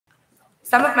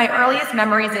Some of my earliest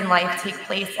memories in life take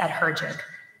place at Herjik.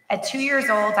 At 2 years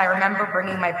old, I remember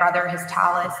bringing my brother his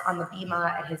talis on the bima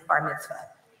at his bar mitzvah.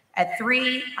 At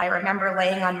 3, I remember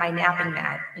laying on my napping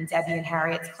mat in Debbie and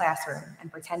Harriet's classroom and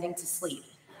pretending to sleep,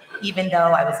 even though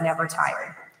I was never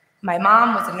tired. My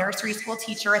mom was a nursery school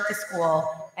teacher at the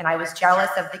school, and I was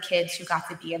jealous of the kids who got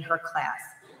to be in her class.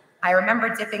 I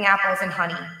remember dipping apples in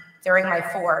honey during my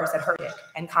 4s at Herjik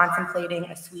and contemplating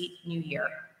a sweet new year.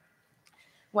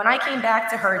 When I came back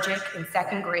to Herjik in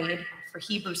 2nd grade for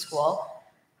Hebrew school,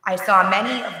 I saw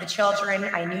many of the children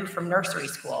I knew from nursery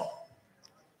school.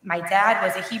 My dad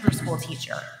was a Hebrew school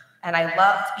teacher, and I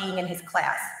loved being in his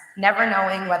class, never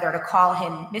knowing whether to call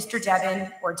him Mr.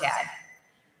 Devin or Dad.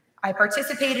 I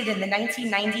participated in the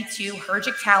 1992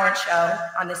 Herjik Talent Show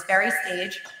on this very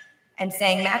stage and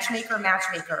sang Matchmaker,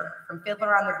 Matchmaker from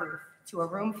Fiddler on the Roof to a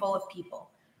room full of people,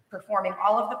 performing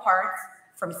all of the parts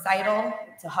from Seidel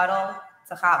to Huddle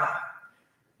to Chava.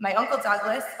 My Uncle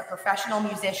Douglas, a professional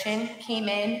musician, came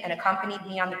in and accompanied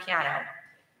me on the piano.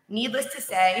 Needless to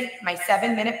say, my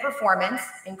 7-minute performance,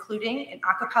 including an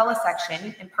a cappella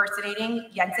section impersonating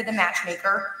Yenta the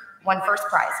Matchmaker, won first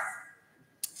prize.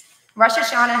 Rosh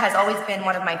HaShana has always been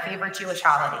one of my favorite Jewish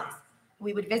holidays.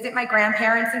 We would visit my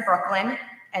grandparents in Brooklyn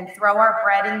and throw our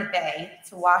bread in the bay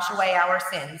to wash away our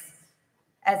sins.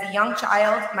 As a young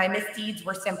child, my misdeeds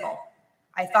were simple.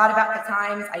 I thought about the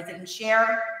times I didn't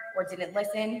share or didn't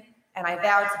listen, and I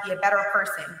vowed to be a better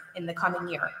person in the coming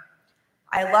year.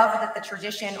 I love that the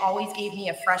tradition always gave me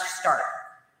a fresh start.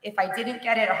 If I didn't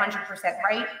get it 100%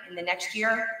 right in the next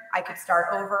year, I could start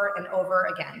over and over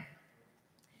again.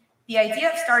 The idea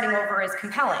of starting over is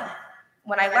compelling.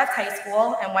 When I left high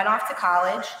school and went off to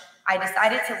college, I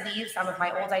decided to leave some of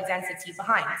my old identity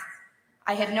behind.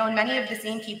 I had known many of the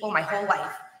same people my whole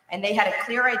life, and they had a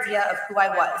clear idea of who I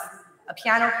was: a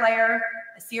piano player,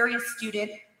 a serious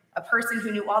student, a person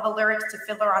who knew all the lyrics to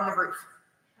Fiddler on the Roof.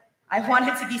 I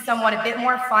wanted to be someone a bit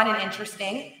more fun and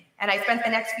interesting, and I spent the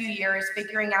next few years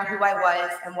figuring out who I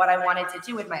was and what I wanted to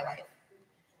do with my life.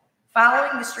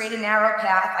 Following the straight and narrow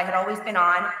path I had always been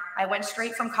on, I went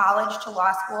straight from college to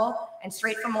law school and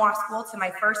straight from law school to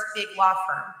my first big law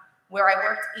firm, where I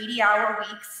worked 80-hour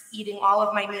weeks, eating all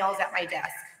of my meals at my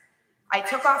desk. I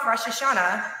took off Rosh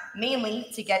HaShana mainly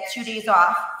to get 2 days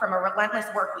off from a relentless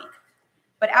work week.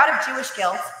 But out of Jewish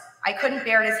guilt, I couldn't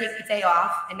bear to take the day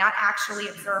off and not actually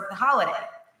observe the holiday.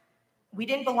 We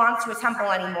didn't belong to a temple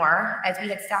anymore, as we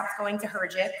had stopped going to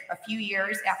Herjik a few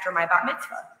years after my bat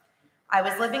mitzvah. I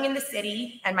was living in the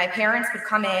city, and my parents would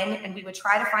come in, and we would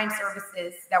try to find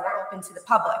services that were open to the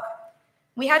public.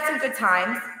 We had some good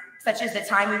times, such as the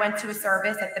time we went to a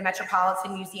service at the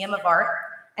Metropolitan Museum of Art,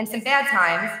 and some bad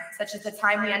times, such as the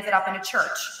time we ended up in a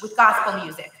church with gospel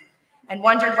music and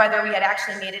wondered whether we had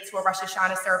actually made it to a Rosh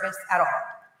Hashanah service at all.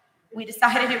 We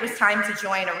decided it was time to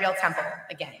join a real temple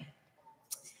again.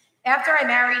 After I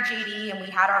married JD and we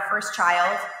had our first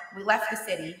child, we left the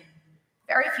city.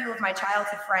 Very few of my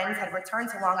childhood friends had returned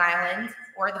to Long Island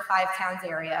or the Five Towns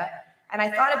area, and I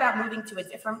thought about moving to a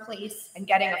different place and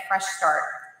getting a fresh start.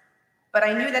 But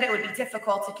I knew that it would be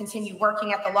difficult to continue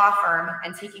working at the law firm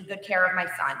and taking good care of my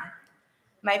son.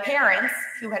 My parents,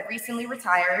 who had recently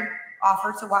retired,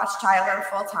 offered to watch Tyler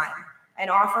full-time, an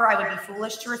offer I would be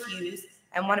foolish to refuse,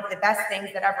 and one of the best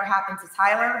things that ever happened to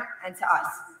Tyler and to us.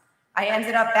 I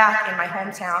ended up back in my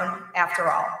hometown after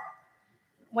all.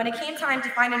 When it came time to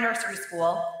find a nursery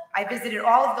school, I visited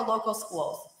all of the local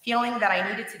schools, feeling that I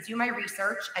needed to do my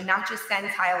research and not just send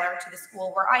Tyler to the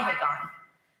school where I had gone.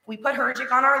 We put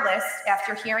Herjik on our list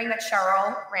after hearing that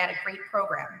Cheryl ran a great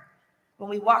program. When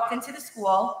we walked into the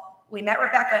school, we met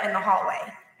Rebecca in the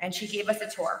hallway, and she gave us a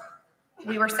tour.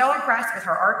 We were so impressed with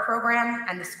her art program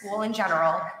and the school in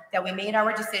general that we made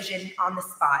our decision on the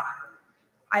spot.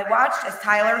 I watched as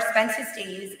Tyler spent his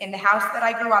days in the house that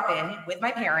I grew up in with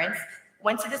my parents,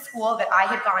 went to the school that I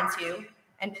had gone to,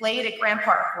 and played at Grant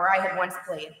Park, where I had once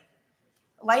played.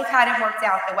 Life hadn't worked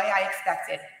out the way I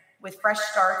expected, with fresh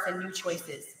starts and new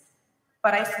choices.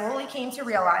 But I slowly came to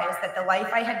realize that the life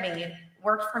I had made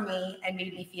worked for me and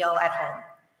made me feel at home.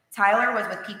 Tyler was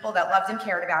with people that loved and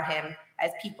cared about him, as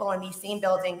people in these same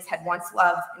buildings had once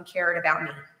loved and cared about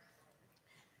me.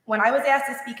 When I was asked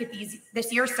to speak at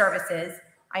this year's services,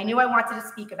 I knew I wanted to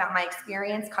speak about my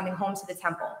experience coming home to the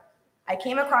temple. I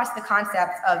came across the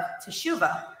concept of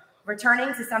teshuvah,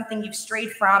 returning to something you've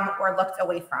strayed from or looked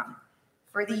away from.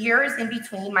 For the years in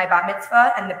between my bat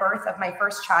mitzvah and the birth of my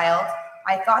first child,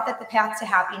 I thought that the path to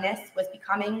happiness was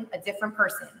becoming a different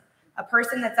person, a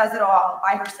person that does it all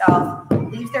by herself,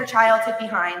 leaves their childhood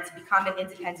behind to become an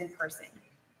independent person.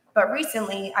 But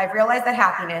recently, I've realized that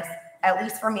happiness, at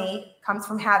least for me, comes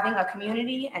from having a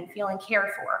community and feeling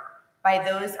cared for by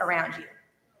those around you.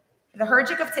 The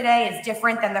Herjik of today is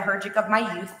different than the Herjik of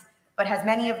my youth, but has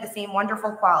many of the same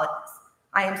wonderful qualities.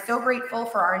 I am so grateful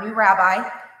for our new rabbi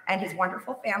and his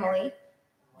wonderful family.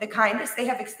 The kindness they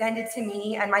have extended to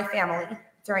me and my family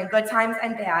during good times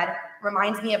and bad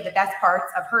reminds me of the best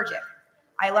parts of Herjik.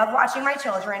 I love watching my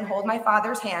children hold my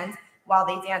father's hand while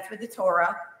they dance with the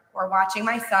Torah, or watching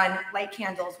my son light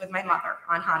candles with my mother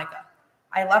on Hanukkah.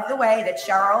 I love the way that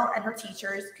Cheryl and her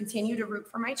teachers continue to root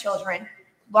for my children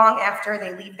long after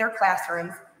they leave their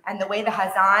classrooms, and the way the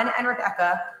Hazan and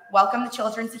Rebecca welcome the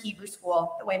children to Hebrew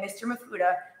school, the way Mr.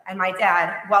 Mafuda and my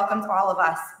dad welcomed all of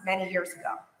us many years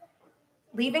ago.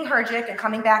 Leaving Herjik and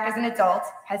coming back as an adult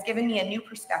has given me a new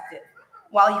perspective.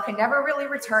 While you can never really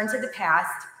return to the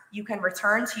past, you can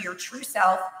return to your true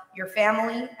self, your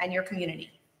family, and your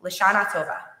community. L'Shana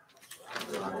Tova.